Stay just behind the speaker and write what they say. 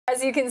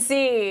as you can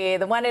see,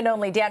 the one and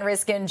only Dan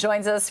Riskin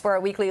joins us for a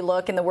weekly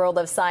look in the world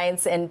of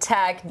science and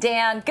tech.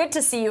 Dan, good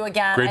to see you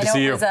again. Great to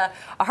see you. I know it was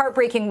a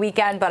heartbreaking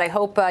weekend, but I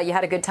hope you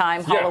had a good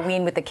time,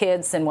 Halloween with the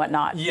kids and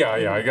whatnot. Yeah,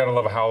 I gotta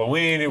love a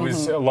Halloween. It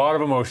was a lot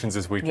of emotions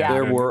this weekend. Yeah.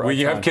 There were. When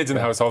you have kids in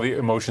the house, all the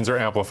emotions are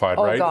amplified,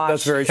 right? Gosh.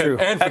 That's very true.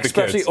 And for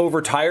especially the kids.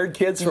 overtired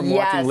kids from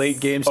watching late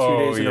games 2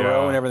 days in a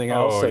row and everything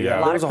else. So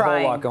yeah. there was a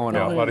whole lot going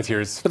on. A lot of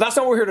tears. But that's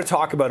not what we're here to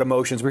talk about,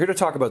 emotions. We're here to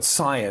talk about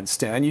science,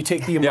 Dan. You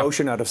take the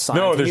emotion out of science.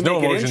 No, there's you no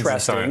make it emotions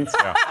interesting. in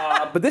science.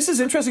 But this is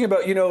interesting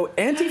about,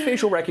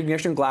 anti-facial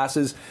recognition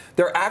glasses.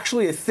 They're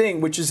actually a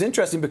thing, which is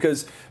interesting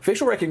because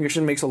facial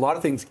recognition makes a lot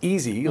of things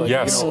easy. Like,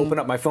 open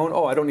up my phone.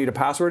 Oh, I don't need a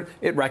password.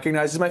 It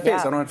recognizes my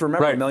face. I don't have to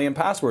remember a million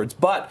passwords.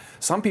 But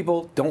some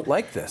people don't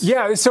like this.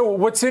 Yeah, so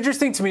what's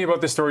interesting to me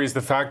about this story is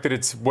the fact that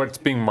it's what's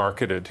being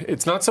marketed.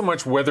 It's not so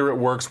much whether it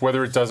works,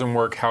 whether it doesn't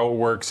work, how it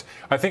works.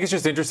 I think it's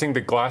just interesting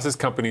that glasses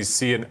companies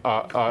see an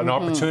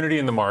opportunity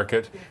in the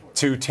market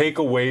to take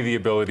away the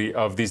ability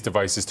of these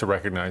devices to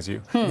recognize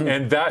you.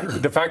 And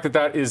the fact that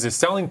that is a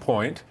selling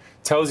point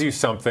tells you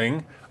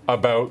something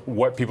about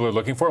what people are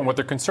looking for and what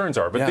their concerns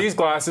are. But these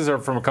glasses are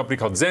from a company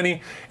called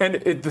Zenni,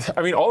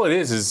 and all it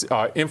is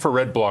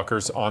infrared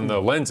blockers on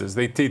the lenses.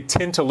 They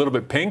tint a little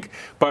bit pink,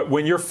 but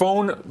when you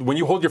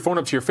hold your phone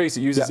up to your face,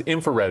 it uses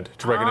infrared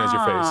to recognize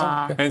your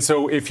face. And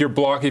so if you're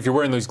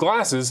wearing those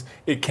glasses,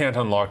 it can't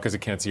unlock because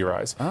it can't see your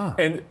eyes.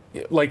 And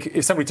like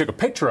if somebody took a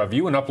picture of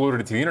you and uploaded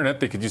it to the internet,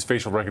 they could use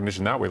facial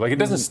recognition that way. Like it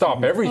doesn't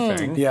stop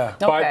everything,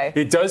 but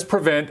it does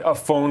prevent a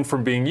phone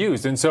from being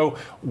used. And so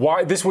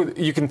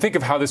you can think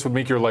of how this would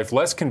make your life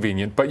less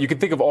convenient, but you can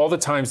think of all the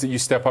times that you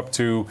step up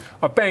to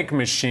a bank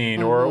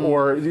machine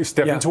or you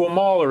step into a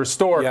mall or a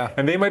store,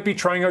 and they might be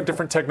trying out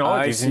different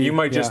technologies, and you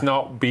might just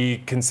not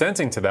be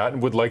consenting to that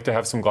and would like to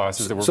have some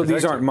glasses that were So protected.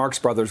 these aren't Marx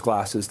Brothers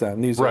glasses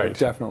then? These are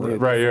definitely...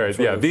 Right.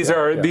 Yeah, these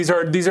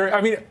are,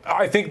 I mean,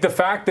 I think the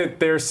fact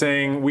that they're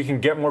saying we can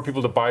get more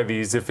people to buy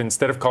these if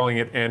instead of calling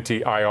it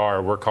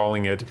anti-IR, we're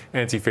calling it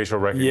anti-facial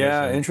recognition.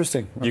 Yeah,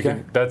 interesting.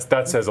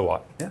 That says a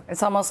lot. Yeah.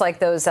 It's almost like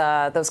those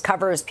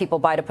covers people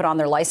buy to put on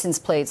their license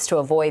plates to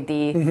avoid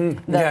the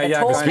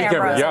toll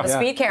cameras, the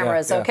speed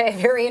cameras. Okay,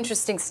 very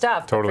interesting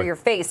stuff for your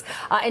face.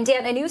 And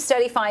Dan, a new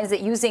study finds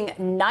that using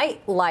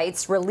night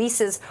lights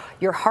releases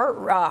your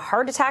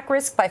heart attack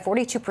risk by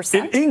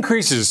 42%. It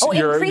increases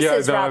your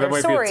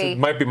Sorry,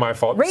 might be my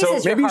fault. So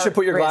maybe you should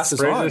put your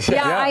glasses on.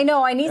 Yeah, I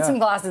know. I need some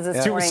glasses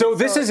this morning. So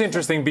this is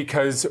interesting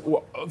because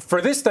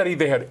for this study,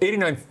 they had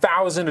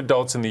 89,000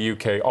 adults in the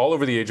UK, all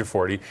over the age of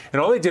 40,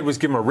 and all they did was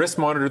give them a wrist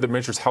monitor that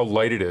measures how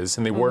light it is,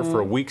 and they wore it for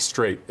a week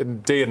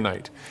straight, day and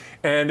night.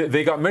 And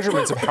they got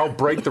measurements of how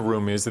bright the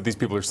room is that these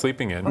people are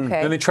sleeping in.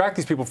 And they tracked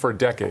these people for a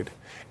decade.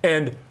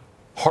 And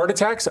heart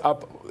attacks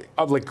up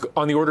like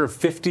on the order of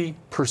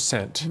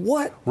 50%.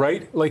 What?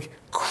 Right? Like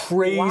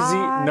crazy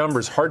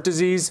numbers. Heart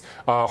disease,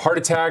 heart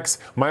attacks,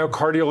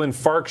 myocardial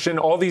infarction,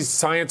 all these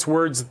science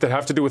words that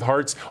have to do with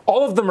hearts,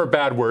 all of them are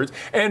bad words.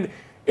 And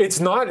it's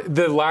not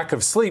the lack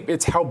of sleep,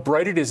 it's how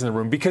bright it is in the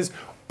room. Because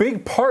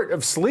big part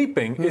of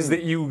sleeping is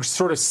that you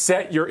sort of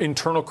set your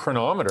internal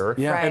chronometer,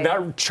 and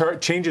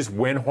that changes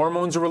when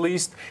hormones are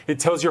released. It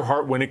tells your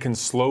heart when it can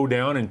slow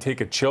down and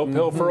take a chill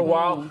pill for a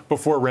while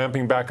before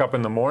ramping back up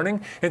in the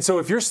morning. And so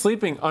if you're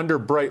sleeping under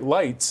bright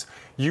lights,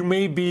 you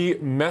may be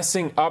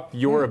messing up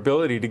your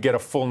ability to get a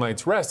full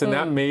night's rest, and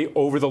that may,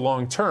 over the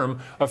long term,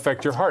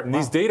 affect your heart. And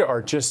these data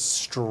are just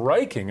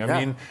striking. I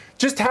mean,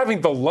 just having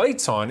the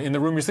lights on in the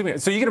room you're sleeping in.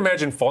 So you can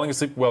imagine falling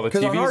asleep while the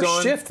TV's on. Because on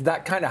our shift,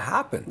 that kind of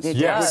happens.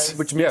 Yes,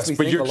 which makes me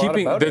think a lot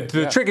about it.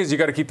 The trick is you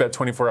got to keep that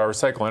 24-hour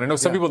cycle. And I know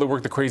some people that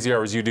work the crazy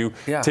hours you do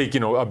take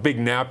a big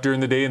nap during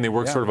the day, and they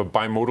work sort of a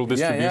bimodal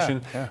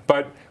distribution.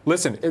 But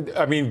listen,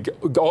 I mean,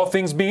 all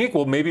things being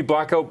equal, maybe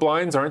blackout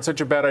blinds aren't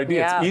such a bad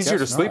idea. It's easier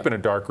to sleep in a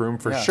dark room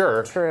for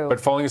sure. True. But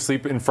falling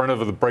asleep in front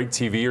of the bright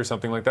TV or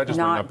something like that just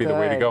might not be the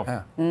way to go.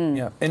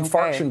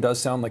 Infarction does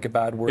sound like a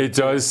bad word. It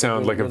does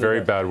sound like a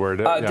very bad word.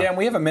 Dan,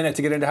 we have a minute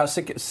to get into how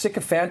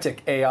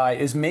Sycophantic A.I.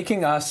 is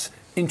making us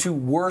into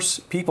worse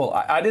people.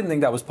 I didn't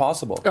think that was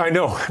possible. I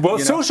know. Well,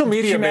 social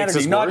media makes us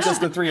worse. Not just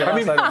the three of us. I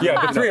mean,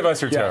 the three of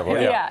us are terrible.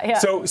 Yeah.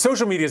 So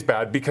social media is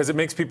bad because it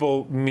makes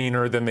people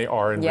meaner than they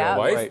are in real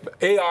life. Right.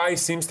 AI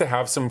seems to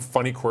have some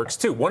funny quirks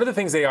too. One of the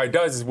things AI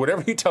does is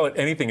whenever you tell it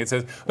anything, it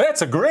says,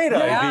 "That's a great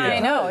idea." I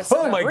know. It's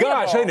oh my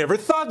gosh, I never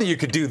thought that you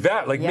could do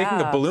that. Like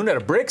making a balloon out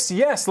of bricks.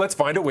 Yes, let's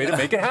find a way to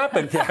make it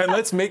happen, and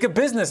let's make a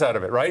business out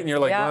of it, right? And you're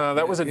like,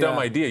 that was a dumb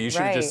idea. You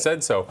should have just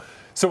said so.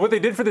 So what they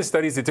did for this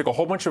study is they took a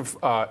whole bunch of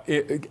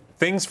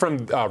things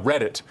from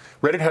Reddit.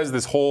 Reddit has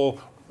this whole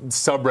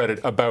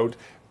subreddit about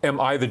am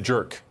I the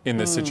jerk in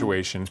this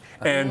situation?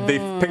 And they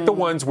picked the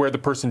ones where the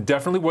person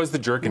definitely was the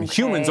jerk, and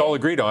humans all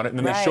agreed on it, and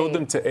then they showed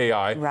them to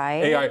AI.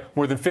 AI,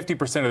 more than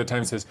 50% of the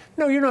time, says,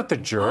 no, you're not the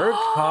jerk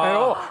at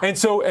all.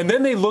 And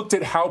then they looked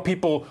at how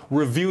people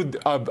reviewed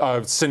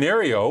a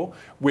scenario,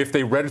 if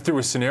they read through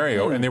a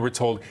scenario, and they were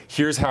told,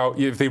 here's how,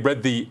 if they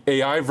read the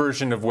AI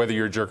version of whether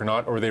you're a jerk or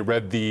not, or they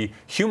read the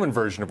human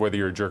version of whether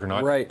you're a jerk or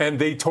not, and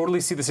they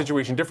totally see the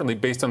situation differently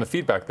based on the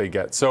feedback they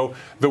get. So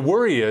the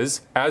worry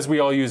is, as we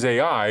all use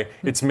AI,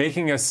 it's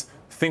making us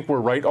think we're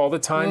right all the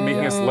time,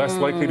 making us less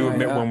likely to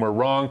admit when we're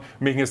wrong,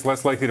 making us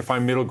less likely to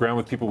find middle ground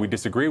with people we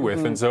disagree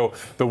with. And so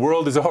the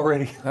world is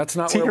already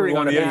teetering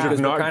on the edge of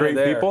not great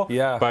people,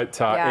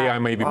 but AI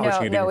may be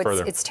pushing it even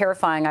further. It's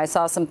terrifying. I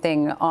saw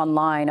something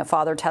online, a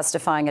father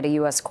testifying at a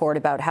U.S. court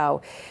about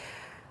how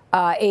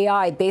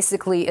AI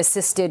basically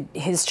assisted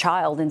his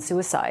child in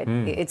suicide.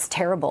 It's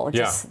terrible,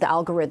 just the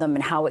algorithm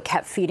and how it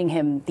kept feeding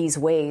him these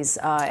ways.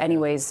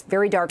 Anyways,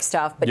 very dark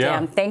stuff. But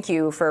Dan, thank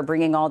you for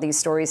bringing all these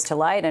stories to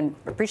light, and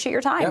appreciate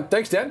your time.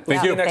 Thanks, Dan.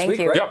 Thank you. Next week,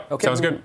 right? Sounds good.